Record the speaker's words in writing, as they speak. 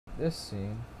this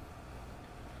scene.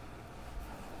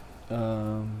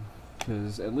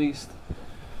 Because at least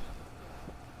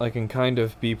I can kind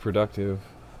of be productive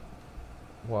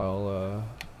while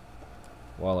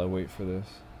I wait for this.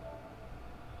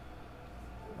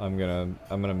 I'm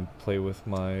gonna play with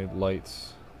my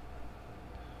lights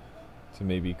to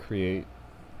maybe create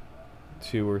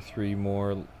 2 or 3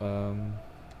 more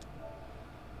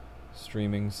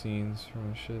streaming scenes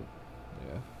from shit.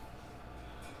 Yeah.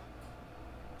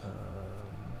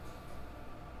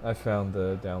 I found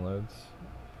the downloads.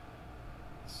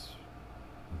 It's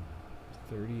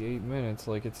 38 minutes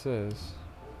like it says.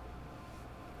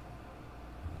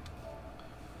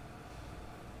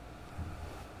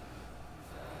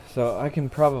 So I can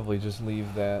probably just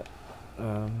leave that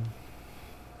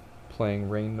playing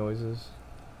rain noises.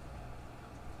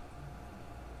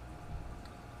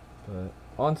 But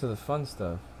on to the fun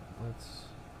stuff. Let's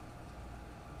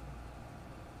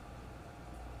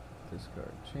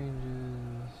discard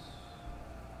changes.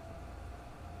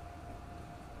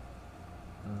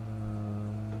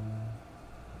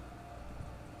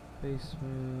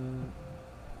 Basement.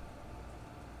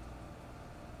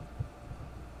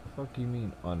 Fuck you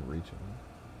mean unreachable?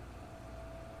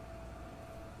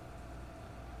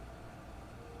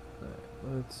 Alright,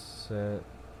 let's set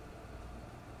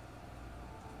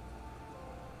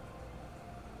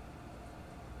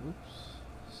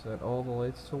set all the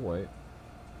lights to white.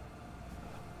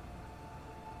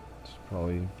 It's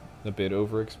probably a bit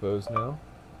overexposed now.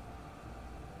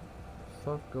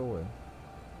 Fuck, go away.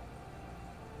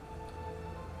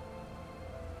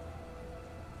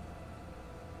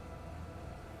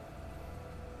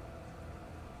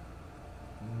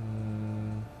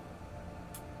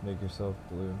 Make yourself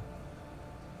blue.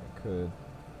 I could.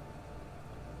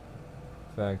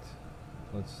 In fact,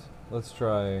 let's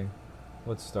try.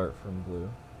 Let's start from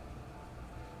blue.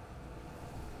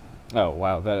 Oh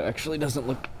wow, that actually doesn't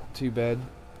look too bad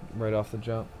right off the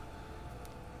jump.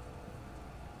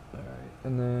 Alright,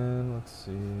 and then let's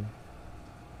see.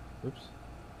 Oops.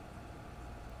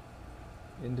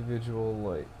 Individual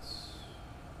lights.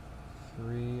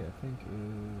 3, I think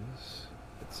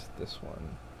it's this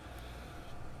one.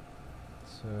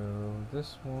 So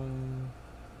this one,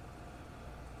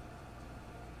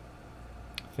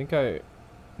 I think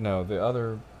no, the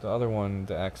other one,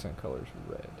 the accent color's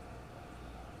red.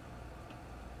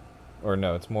 Or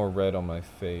no, it's more red on my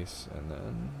face, and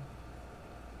then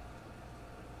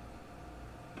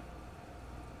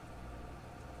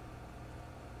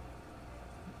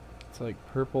it's like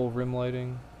purple rim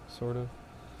lighting, sort of.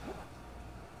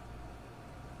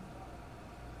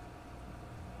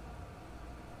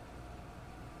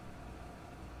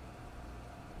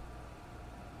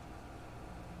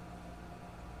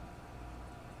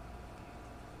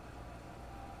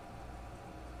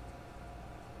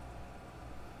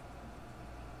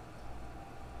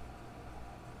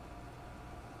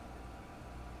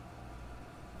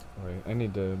 Right, I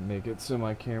need to make it so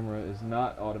my camera is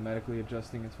not automatically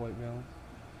adjusting its white balance.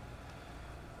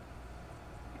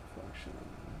 Function.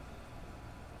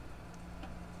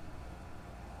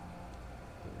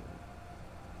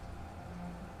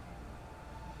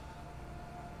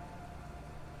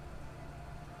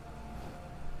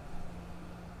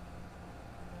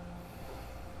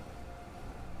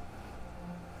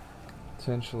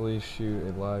 Potentially shoot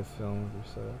a live film of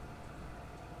yourself.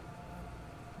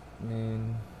 I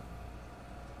mean,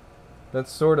 that's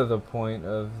sort of the point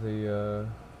of the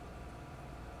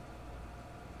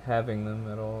having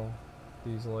them at all,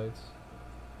 these lights.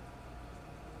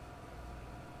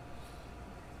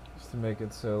 Just to make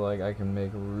it so like I can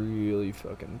make really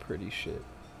fucking pretty shit.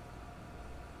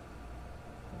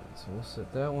 Alright, so we'll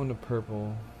set that one to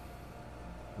purple.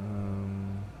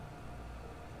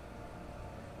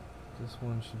 This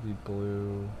one should be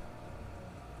blue,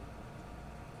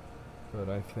 but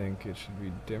I think it should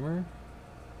be dimmer.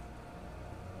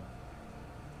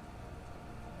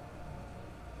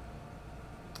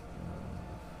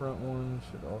 Front one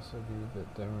should also be a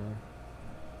bit dimmer.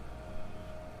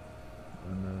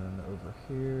 And then over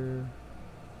here,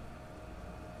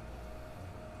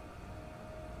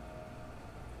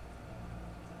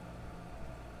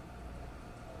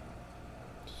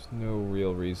 just no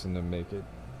real reason to make it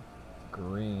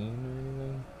green or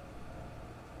anything.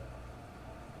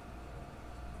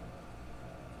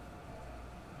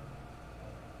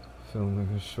 Filming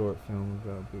a short film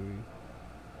about Bowie.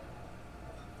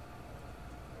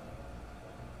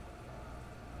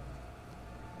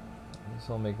 I guess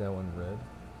I'll make that one red.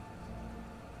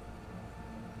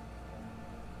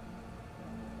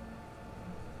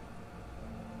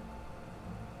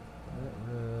 That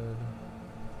red.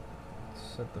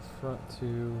 Set set the front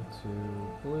two to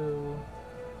blue.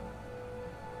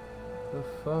 The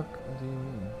fuck do you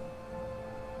mean?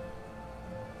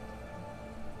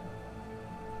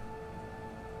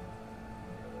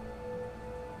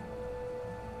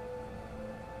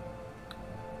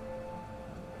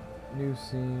 New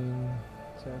scene.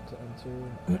 Tap to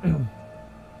enter.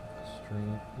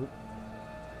 Stream. Whoop.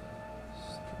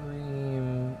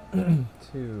 Stream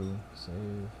 2.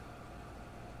 Save.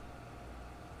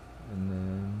 And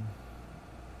then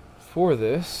for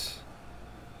this,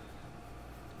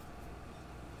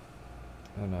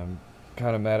 and I'm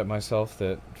kind of mad at myself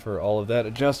that for all of that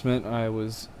adjustment I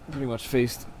was pretty much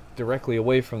faced directly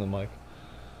away from the mic.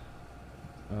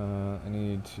 I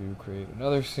need to create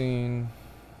another scene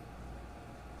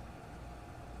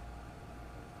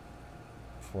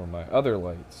for my other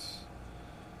lights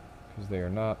because they are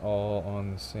not all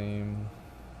on the same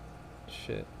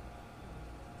shit.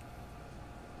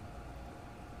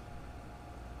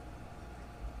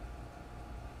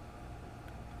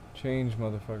 Change,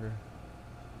 motherfucker.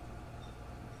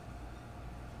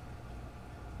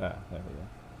 Ah, there we go.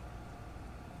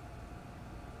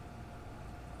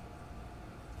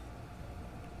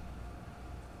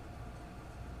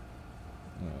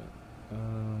 Alright.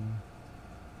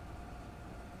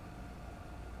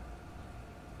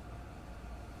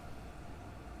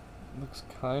 Looks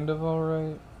kind of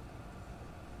alright.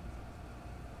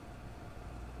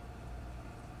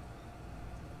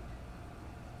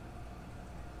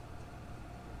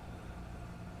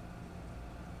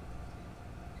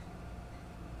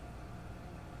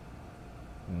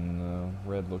 No,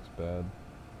 red looks bad.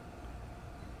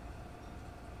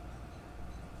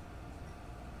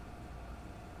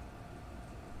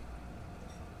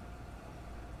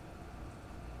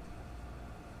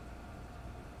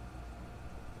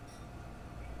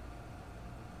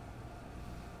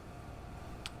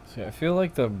 See, I feel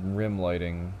like the rim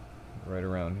lighting right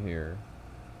around here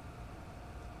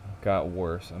got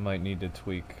worse. I might need to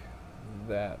tweak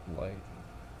that light.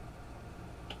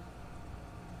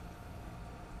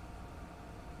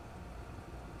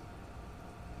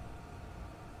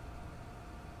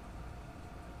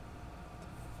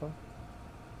 Fuck.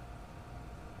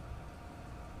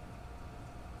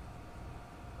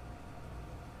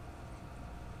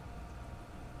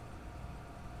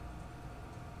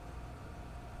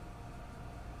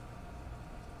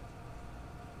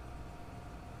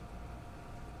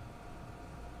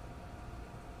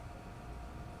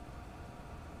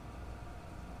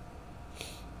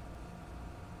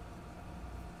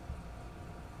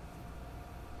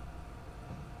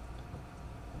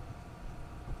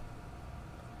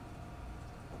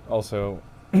 Also,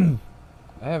 I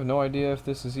have no idea if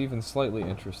this is even slightly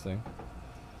interesting.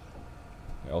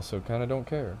 I also kind of don't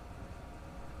care.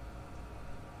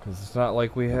 Because it's not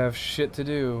like we have shit to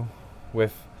do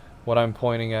with what I'm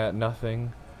pointing at,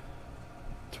 nothing.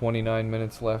 29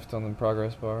 minutes left on the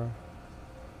progress bar.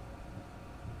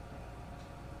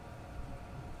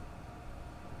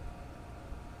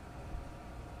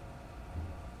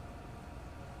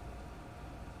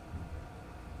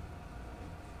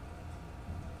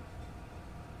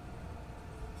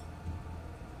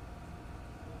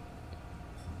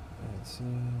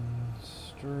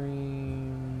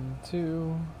 Stream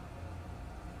 2.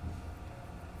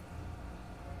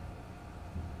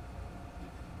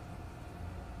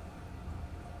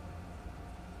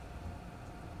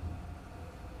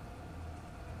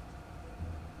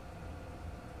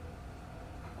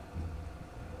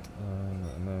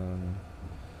 And then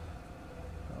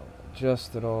I'll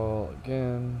adjust it all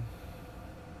again.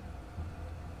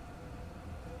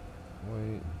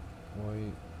 Wait.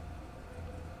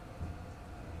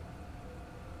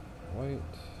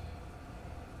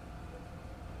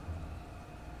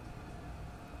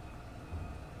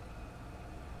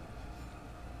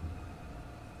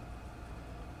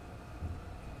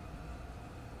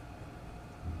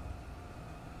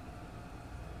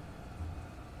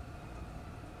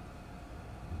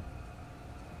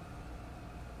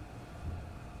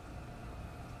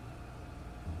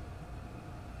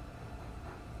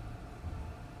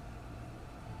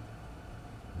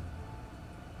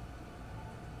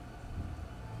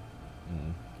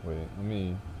 Wait,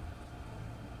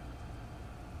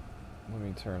 let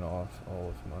me turn off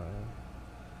all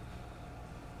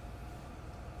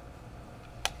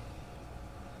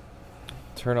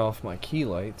of my key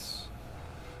lights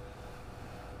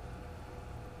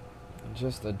and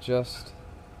just adjust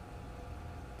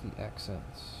the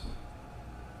accents.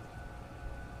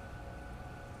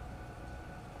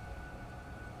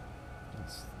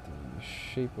 That's the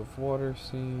shape of water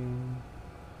scene,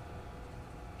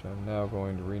 which I'm now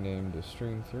going to rename to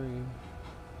Stream 3.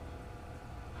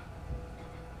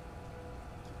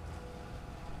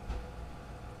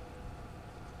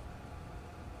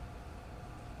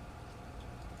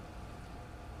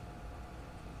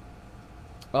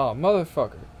 Oh,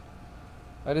 motherfucker.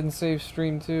 I didn't save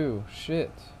stream 2.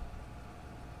 Shit.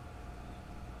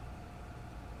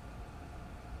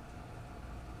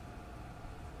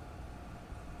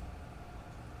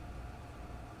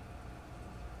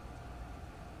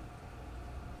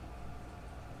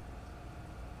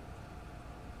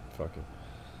 Fuck it.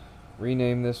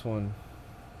 Rename this one.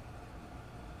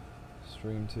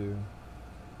 Stream 2.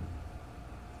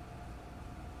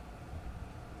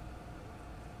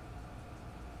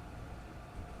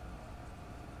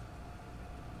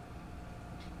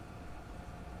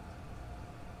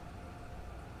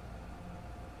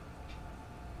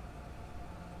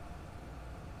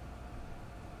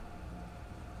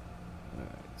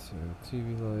 So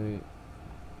TV light.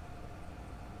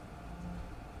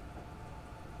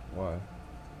 Why?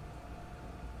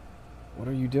 What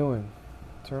are you doing?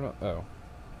 Turn on. Oh.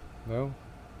 No?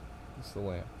 It's the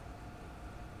lamp.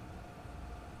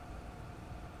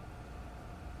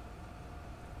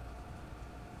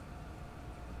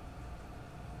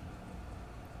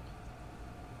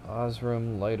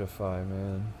 Osram Lightify,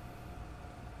 man.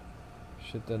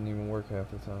 Shit doesn't even work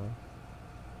half the time.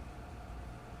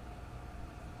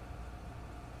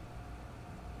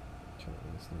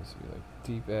 This needs to be like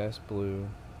deep ass blue.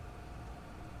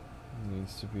 It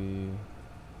needs to be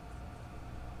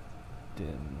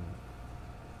dim.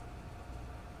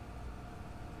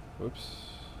 Whoops.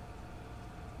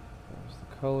 There's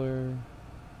the color.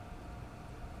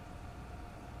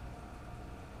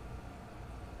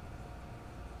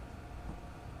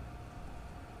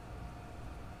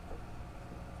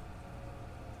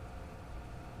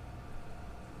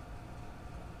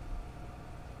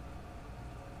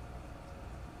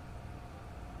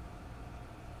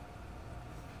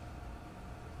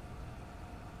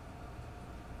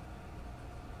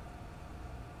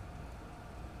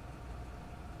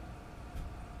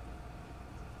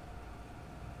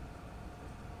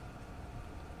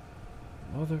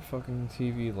 Motherfucking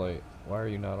TV light. Why are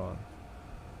you not on?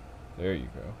 There you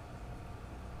go.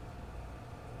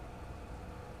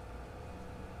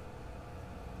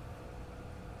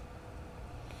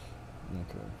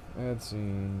 Okay. Add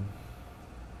scene.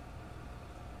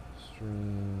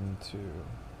 Stream 2.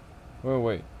 Oh,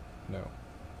 wait. No.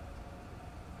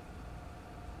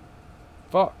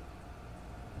 Fuck!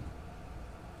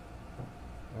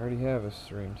 I already have a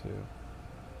stream 2.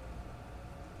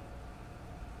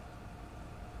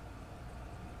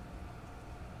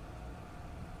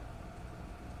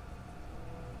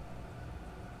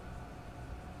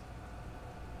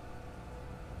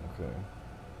 Okay.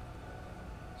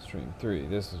 Stream 3,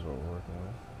 this is what we're working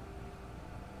with.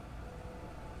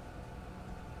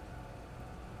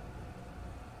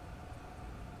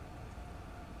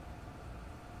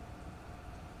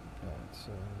 Alright,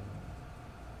 so...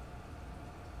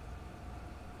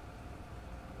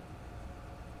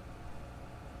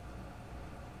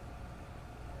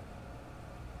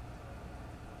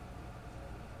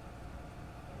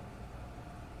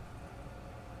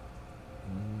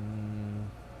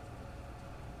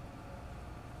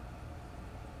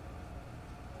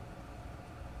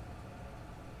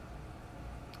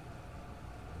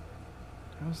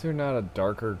 How is there not a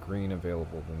darker green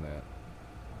available than that?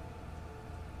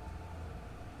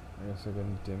 I guess I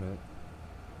can dim it.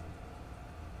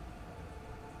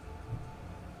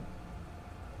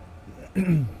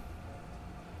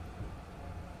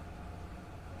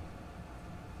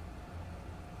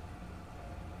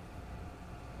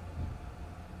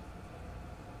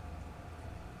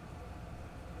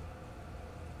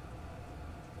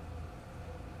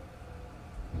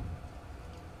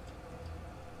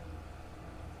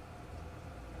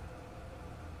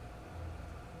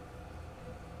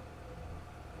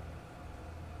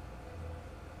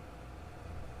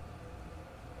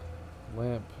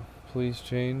 Lamp, please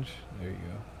change. There you go.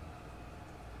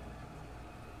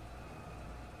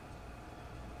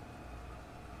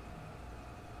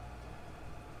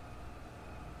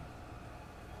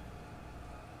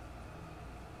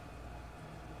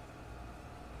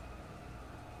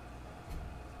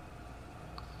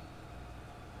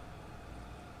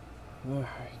 Alright,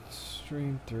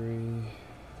 stream 3.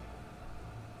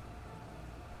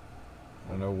 I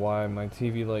don't know why my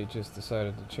TV light just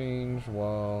decided to change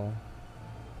while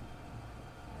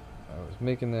I was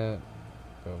making that,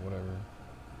 but whatever.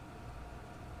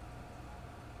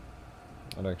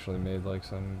 It actually made like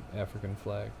some African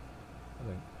flag, I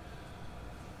think.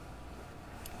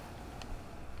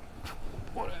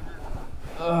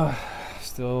 Whatever.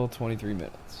 Still 23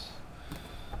 minutes.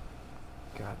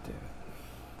 God damn it.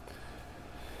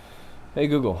 Hey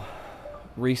Google,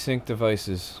 resync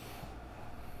devices.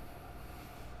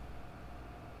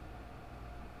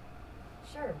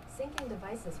 Sure.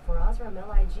 analysis for Osram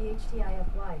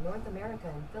Lightify North America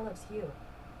and Philips Hue.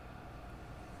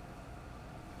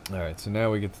 Alright, so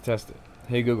now we get to test it.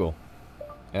 Hey Google,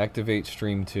 activate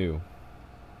stream 2.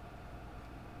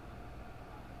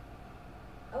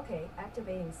 Okay,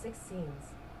 activating 6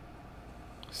 scenes.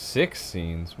 6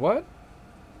 scenes? What?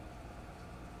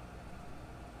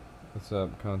 What's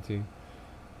up, Conti?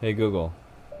 Hey Google,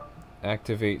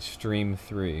 activate stream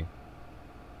 3.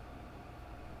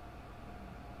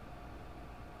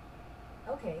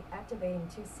 Okay, activating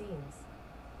 2 scenes.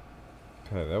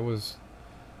 Okay, that was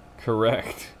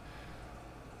correct.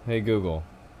 Hey Google,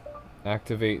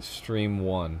 activate stream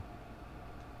 1.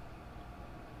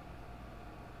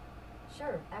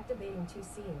 Sure, activating 2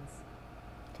 scenes.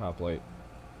 Top light.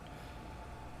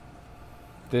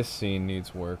 This scene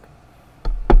needs work.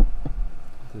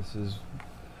 This is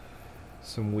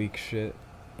some weak shit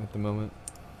at the moment.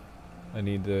 I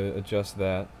need to adjust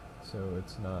that so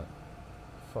it's not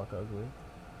fuck ugly.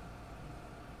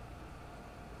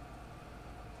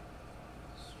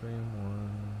 Stream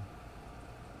 1.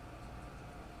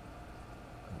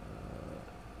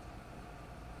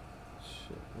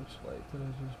 Shit, which light did I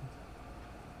use?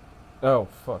 Oh,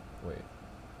 fuck, wait.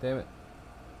 Damn it.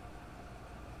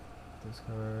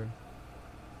 Discard.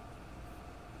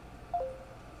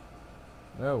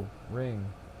 No, ring.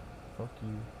 Fuck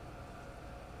you.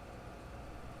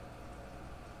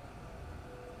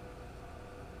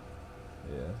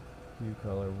 Yeah, hue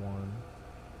color 1.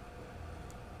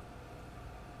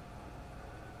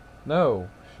 No!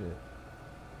 Shit.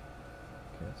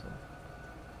 Cancel.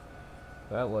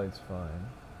 That light's fine.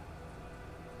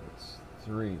 It's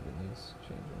 3 that needs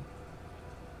changing.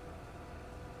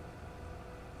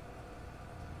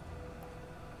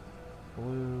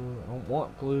 Blue. I don't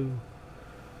want blue.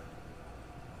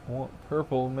 I want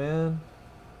purple, man.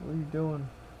 What are you doing?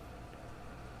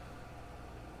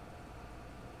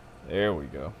 There we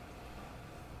go.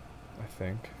 I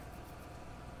think.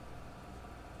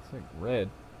 It's like red.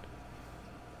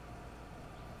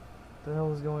 What the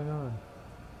hell is going on?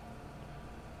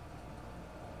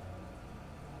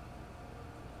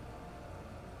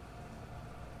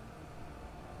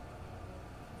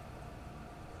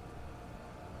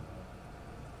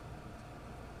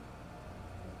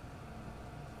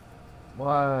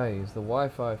 Why is the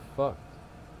Wi-Fi fucked?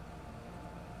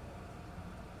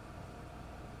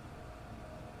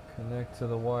 Connect to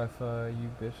the Wi-Fi, you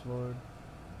bitch lord.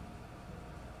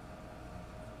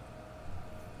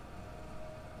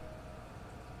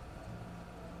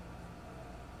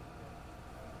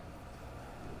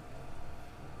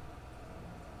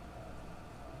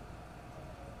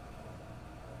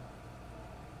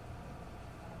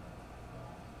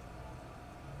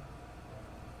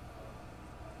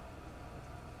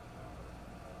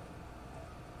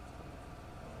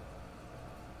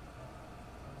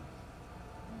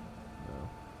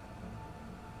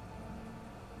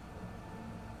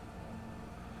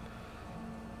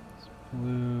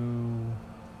 Blue.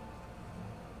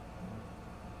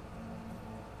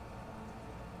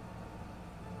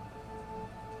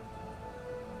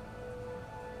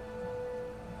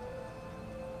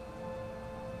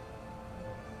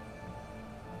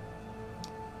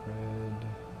 Red.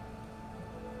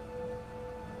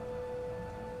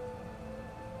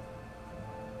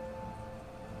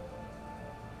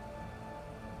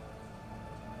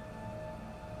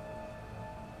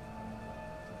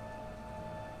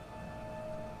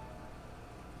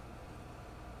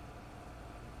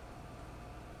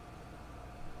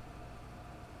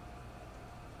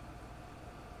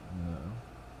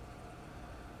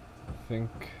 Think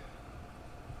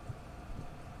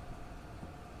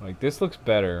like this looks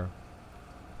better.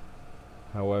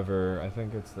 However, I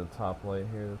think it's the top light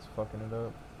here that's fucking it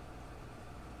up.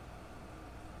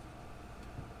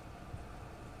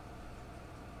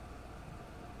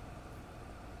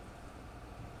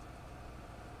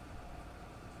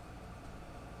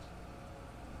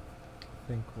 I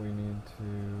think we need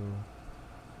to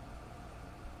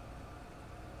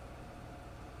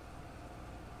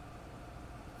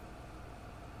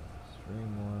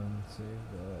stream 1, save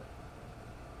that.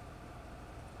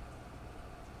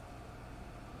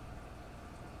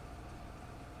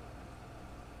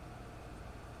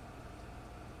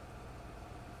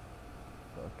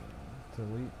 Fucking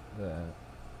delete that.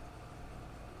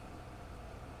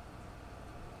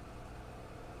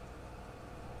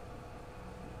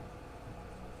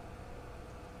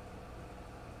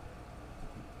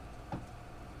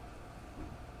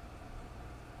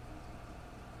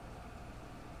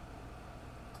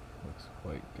 Looks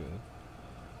quite good.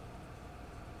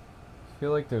 I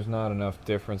feel like there's not enough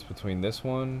difference between this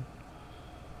one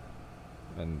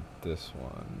and this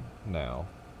one now.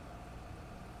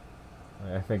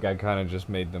 I think I kind of just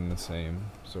made them the same,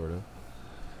 sort of.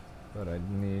 But I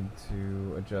need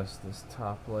to adjust this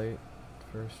top light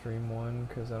for stream 1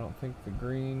 because I don't think the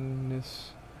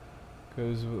greenness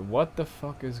goes with... What the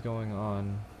fuck is going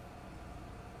on?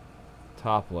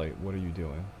 Top light, what are you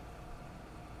doing?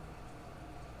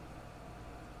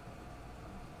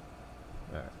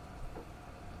 Alright.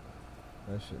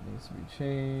 That shit needs to be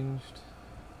changed.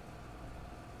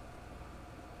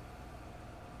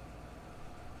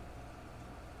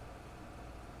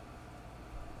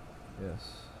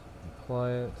 Yes. Apply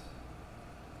it.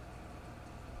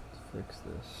 Let's fix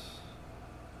this.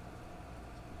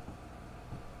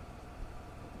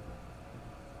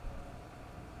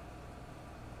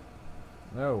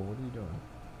 No, what are you doing?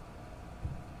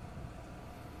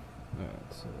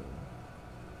 Alright, so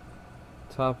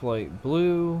top light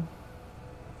blue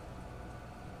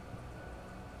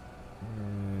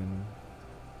and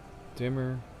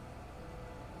dimmer,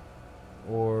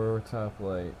 or top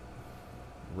light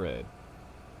red.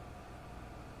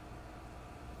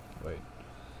 Wait.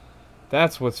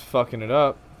 That's what's fucking it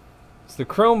up. It's the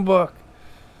Chromebook.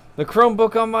 The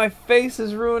Chromebook on my face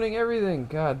is ruining everything.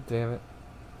 God damn it.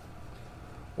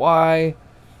 Why?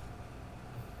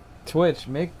 Twitch,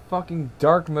 make fucking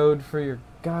dark mode for your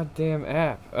goddamn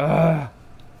app. Ugh.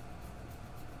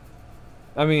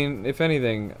 I mean, if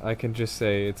anything, I can just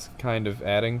say it's kind of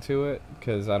adding to it,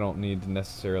 because I don't need to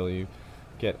necessarily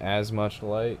get as much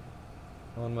light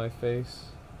on my face.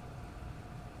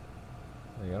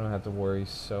 Like, I don't have to worry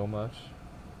so much.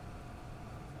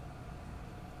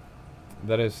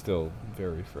 That is still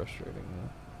very frustrating,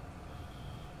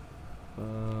 though.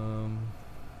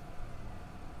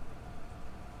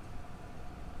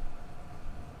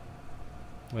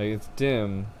 Like, it's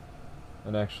dim,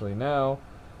 and actually now,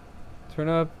 turn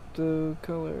up the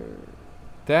color.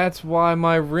 That's why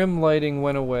my rim lighting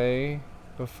went away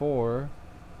before,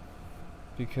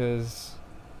 because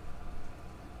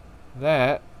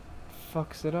that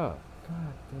fucks it up.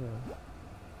 God damn.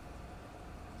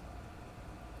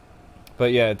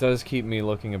 But yeah, it does keep me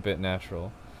looking a bit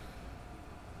natural.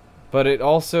 But it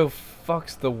also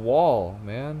fucks the wall,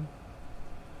 man.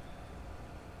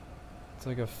 It's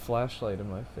like a flashlight in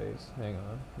my face. Hang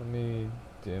on. Let me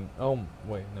dim. Oh,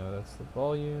 wait, no, that's the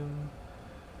volume.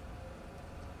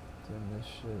 Dim this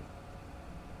shit.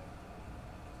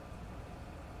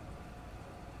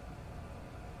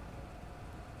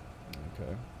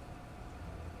 Okay.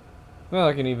 Well,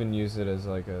 I can even use it as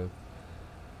like a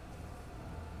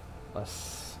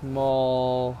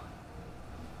small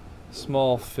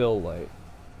fill light,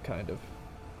 kind of.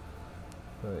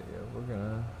 But yeah,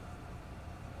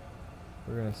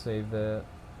 we're gonna save that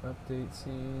update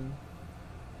scene.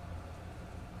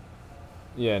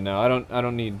 Yeah, no, I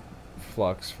don't need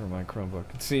flux for my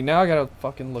Chromebook. See, now I gotta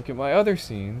fucking look at my other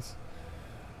scenes.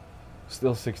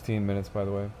 Still 16 minutes, by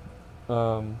the way.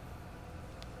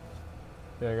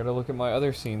 Yeah, I gotta look at my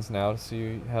other scenes now to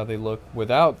see how they look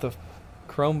without the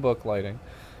Chromebook lighting.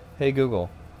 Hey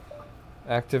Google,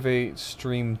 activate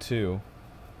stream 2.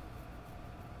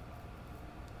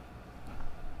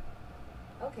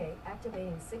 Okay,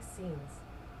 activating 6 scenes.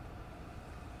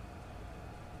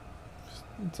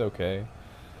 It's okay.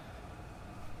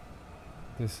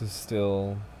 This is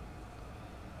still...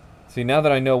 See, now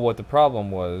that I know what the problem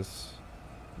was,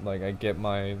 like, I get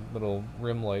my little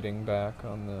rim lighting back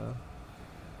on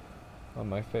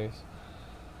my face.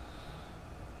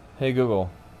 Hey Google,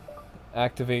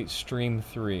 activate stream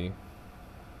 3.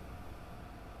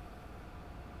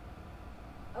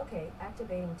 Okay,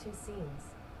 activating 2 scenes.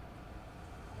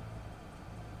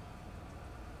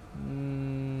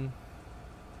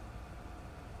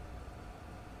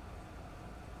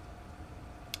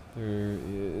 There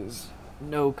is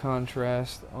no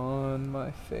contrast on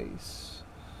my face.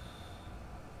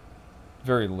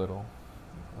 Very little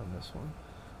on this one.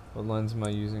 What lens am I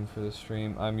using for this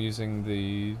stream? I'm using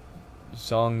the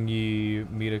Zhongyi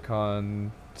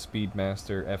Metacon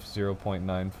Speedmaster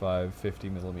f/0.95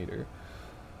 50mm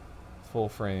full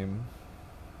frame,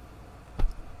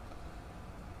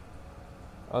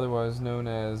 otherwise known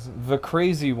as the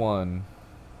Crazy One.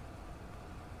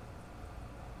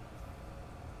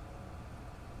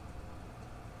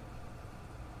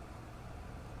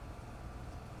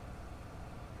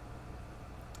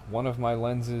 One of my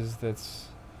lenses that's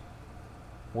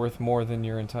worth more than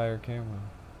your entire camera.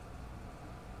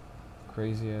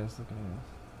 Crazy ass looking ass.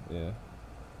 Yeah.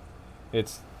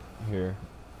 It's here.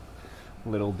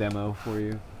 Little demo for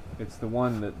you. It's the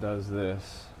one that does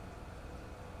this.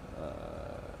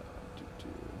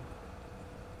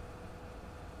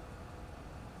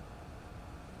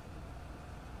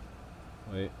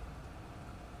 Wait.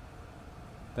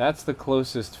 That's the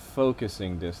closest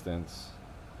focusing distance.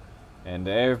 And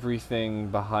everything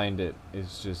behind it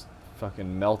is just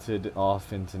fucking melted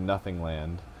off into nothing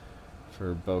land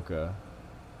for bokeh.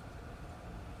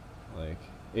 Like,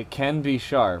 it can be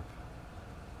sharp,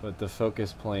 but the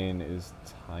focus plane is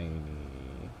tiny.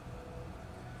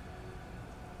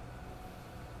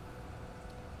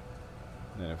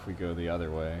 And if we go the other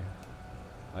way,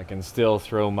 I can still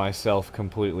throw myself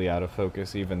completely out of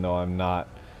focus even though I'm not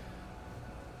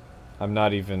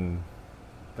even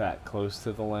that close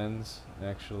to the lens,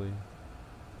 actually.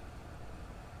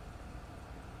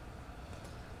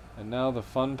 And now the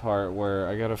fun part where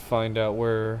I gotta find out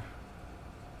where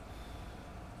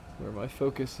my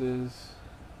focus is.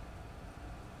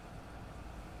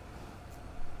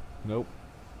 Nope.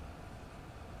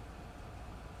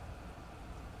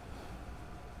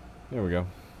 There we go.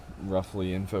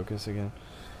 Roughly in focus again.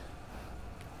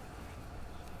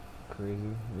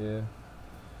 Crazy, yeah.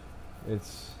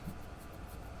 It's...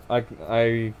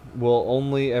 I will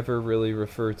only ever really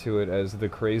refer to it as the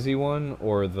crazy one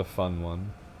or the fun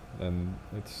one. And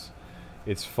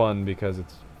it's fun because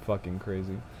it's fucking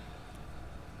crazy.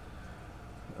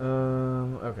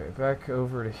 Okay, back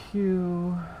over to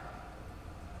Hue.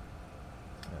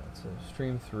 So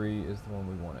stream 3 is the one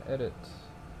we want to edit.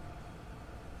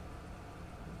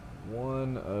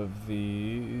 One of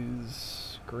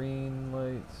these green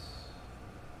lights.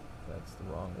 That's the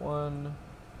wrong one.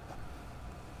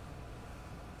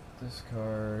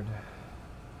 Discard.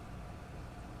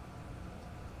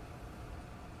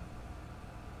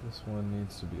 This one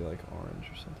needs to be like orange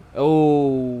or something.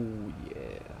 Oh,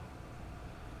 yeah.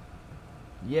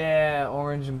 Yeah,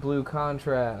 orange and blue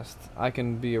contrast. I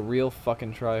can be a real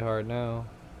fucking tryhard now.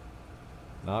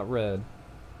 Not red.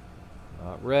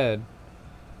 Not red.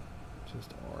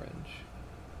 Just orange.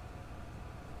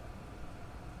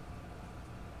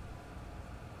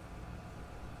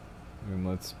 And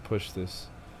let's push this.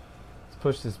 Let's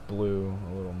push this blue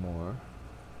a little more.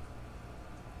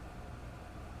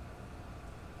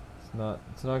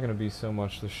 It's not gonna be so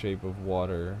much the shape of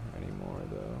water anymore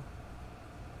though.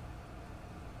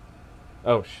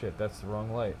 Oh shit, that's the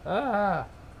wrong light. Ah!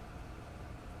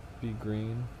 Be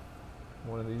green.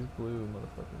 One of these blue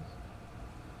motherfuckers.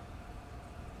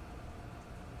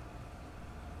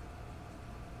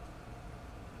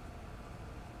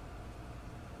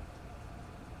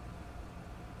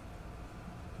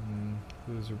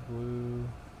 Blues are blue.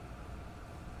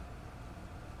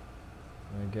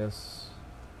 I guess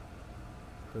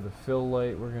for the fill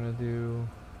light we're gonna do,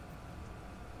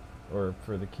 or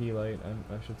for the key light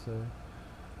I should say,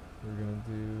 we're gonna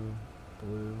do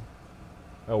blue.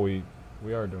 Oh, we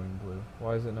are doing blue.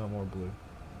 Why is it not more blue?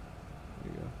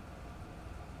 There you go.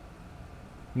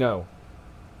 No.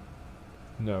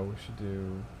 No, we should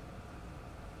do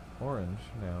orange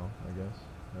now, I guess,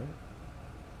 right?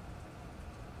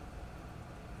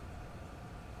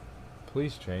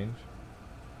 Please change.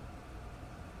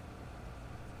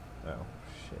 Oh,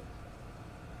 shit.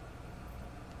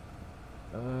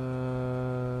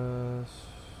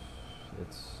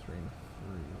 It's stream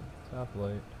 3. Top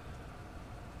light.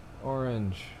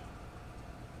 Orange.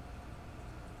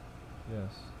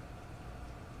 Yes.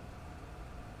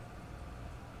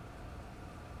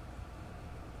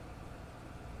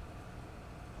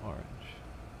 Orange.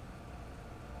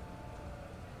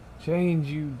 Change,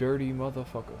 you dirty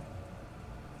motherfucker.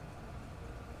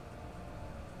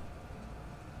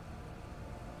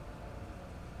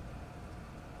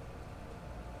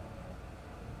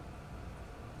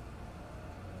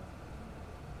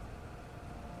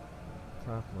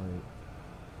 Top light.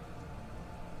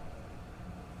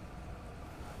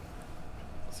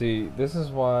 See, this is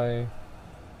why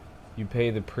you pay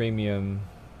the premium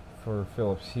for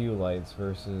Philips Hue lights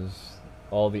versus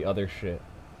all the other shit.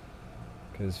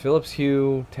 Because Philips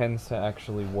Hue tends to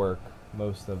actually work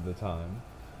most of the time.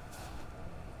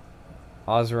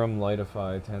 Osram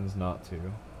Lightify tends not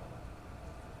to.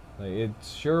 Like, it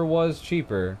sure was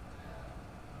cheaper,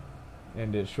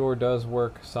 and it sure does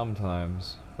work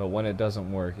sometimes, but when it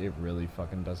doesn't work, it really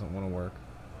fucking doesn't want to work.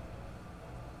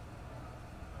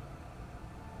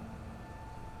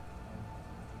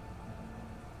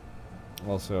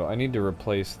 Also, I need to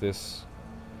replace this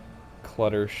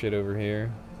clutter shit over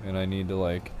here, and I need to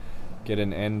like get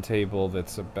an end table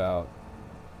that's about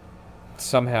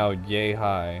somehow yay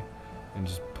high and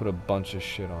just put a bunch of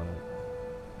shit on it.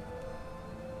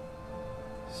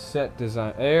 Set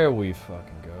design. There we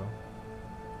fucking go.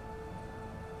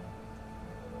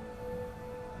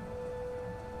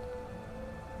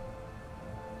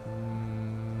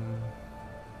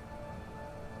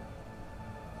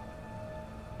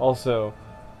 Also,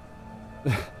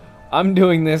 I'm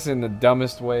doing this in the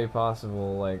dumbest way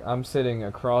possible. Like, I'm sitting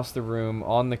across the room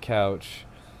on the couch,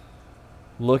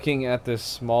 looking at this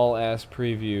small-ass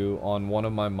preview on one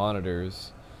of my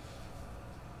monitors,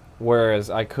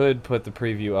 whereas I could put the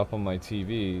preview up on my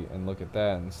TV and look at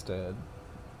that instead.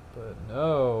 But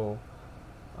no,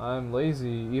 I'm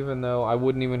lazy, even though I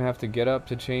wouldn't even have to get up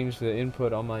to change the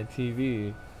input on my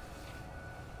TV.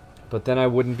 But then I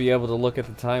wouldn't be able to look at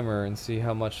the timer and see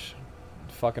how much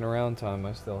fucking around time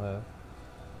I still have.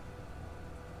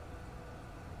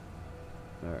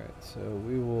 Alright, so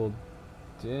we will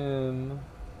dim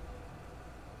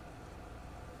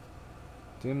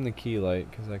the key light,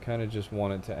 because I kind of just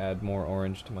wanted to add more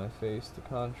orange to my face to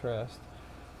contrast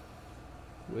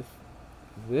with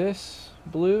this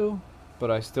blue, but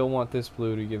I still want this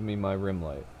blue to give me my rim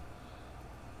light.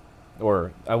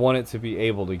 Or, I want it to be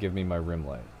able to give me my rim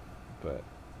light. But,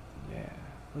 yeah,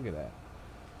 look at that.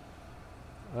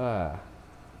 Ah,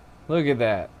 look at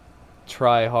that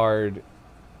try-hard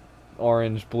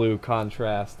orange-blue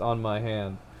contrast on my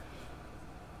hand.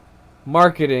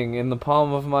 Marketing in the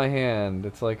palm of my hand.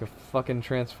 It's like a fucking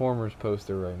Transformers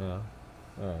poster right now.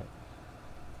 Alright.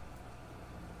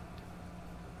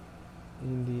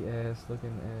 Indie ass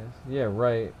looking ass. Yeah,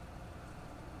 right.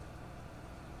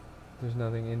 There's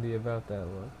nothing indie about that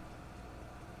look.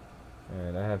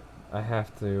 Alright, I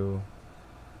have to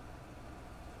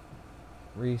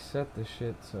reset the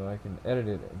shit so I can edit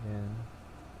it again.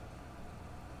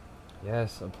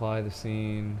 Yes, apply the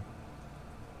scene.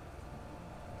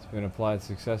 It's been applied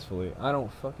successfully. I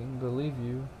don't fucking believe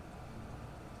you.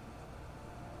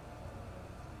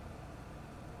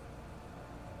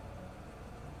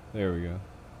 There we go.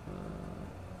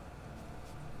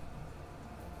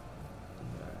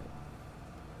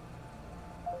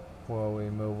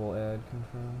 Huawei mobile ad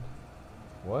confirmed.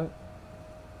 What?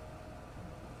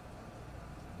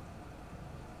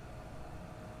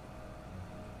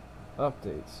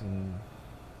 Updates and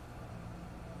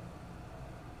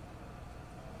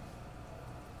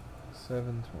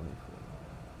 7:24.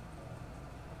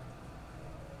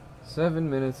 7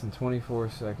 minutes and 24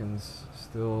 seconds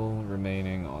still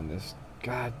remaining on this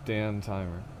goddamn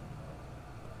timer.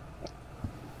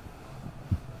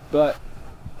 But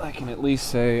I can at least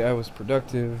say I was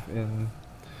productive in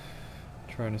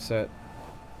trying to set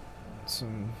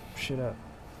some shit up.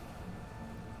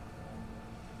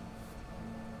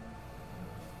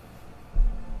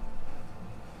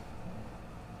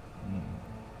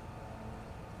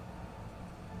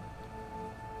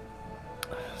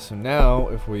 So now,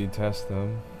 if we test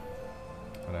them,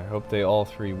 and I hope they all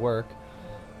three work,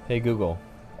 hey Google,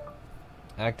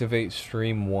 activate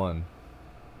stream 1.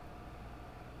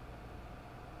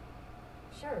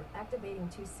 Sure, activating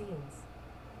 2 scenes.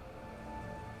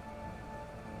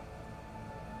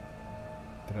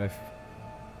 Did I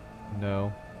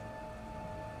no.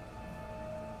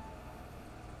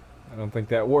 I don't think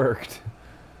that worked.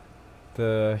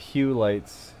 The hue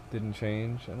lights didn't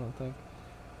change, I don't think.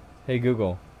 Hey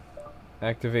Google,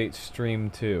 activate stream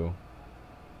 2.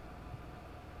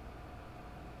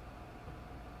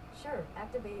 Sure,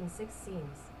 activating 6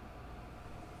 scenes.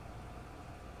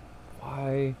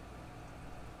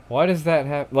 Why does that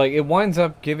happen? Like, it winds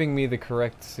up giving me the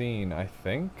correct scene, I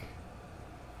think.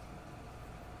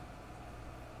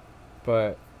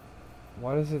 But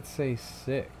why does it say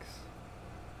 6?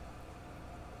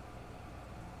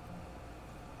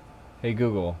 Hey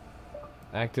Google,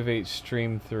 activate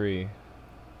stream 3.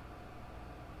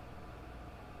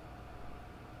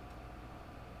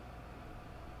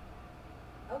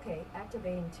 Okay,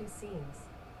 activating 2 scenes.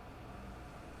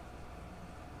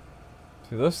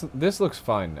 See, this looks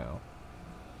fine now.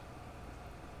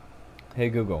 Hey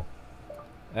Google,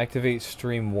 activate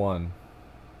stream 1.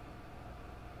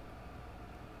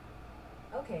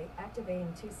 Okay,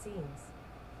 activating 2 scenes.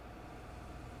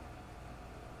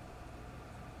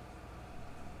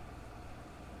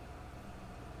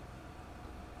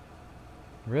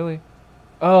 Really?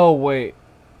 Oh, wait.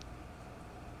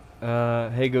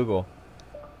 Hey Google,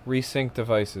 resync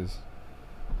devices.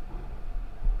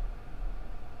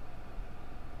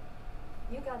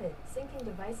 You got it. Syncing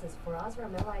devices for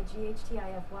Osram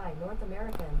LIGHTIFY North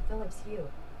America and Philips Hue.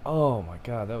 Oh my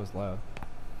god, that was loud.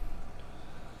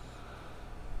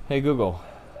 Hey Google,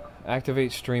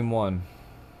 activate stream 1.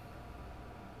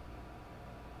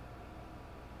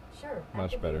 Sure,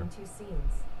 Much activating better. 2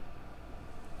 scenes.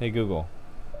 Hey Google,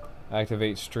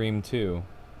 activate stream 2.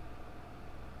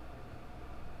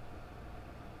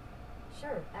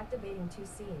 Sure, activating 2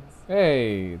 scenes.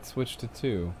 Hey, it switched to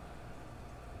 2.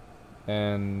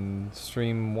 And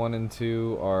stream 1 and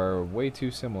 2 are way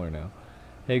too similar now.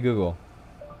 Hey Google,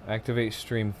 Activate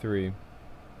stream 3.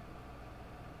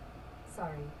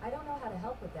 Sorry, I don't know how to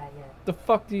help with that yet. The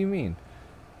fuck do you mean?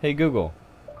 Hey Google,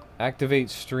 activate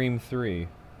stream 3.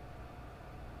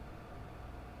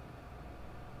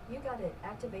 You got it.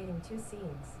 Activating 2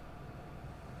 scenes.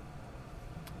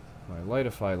 My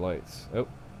Lightify lights. Oh.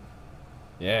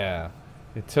 Yeah.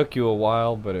 It took you a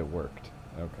while, but it worked.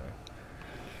 Okay.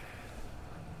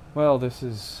 Well, this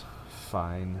is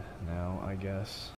fine now, I guess.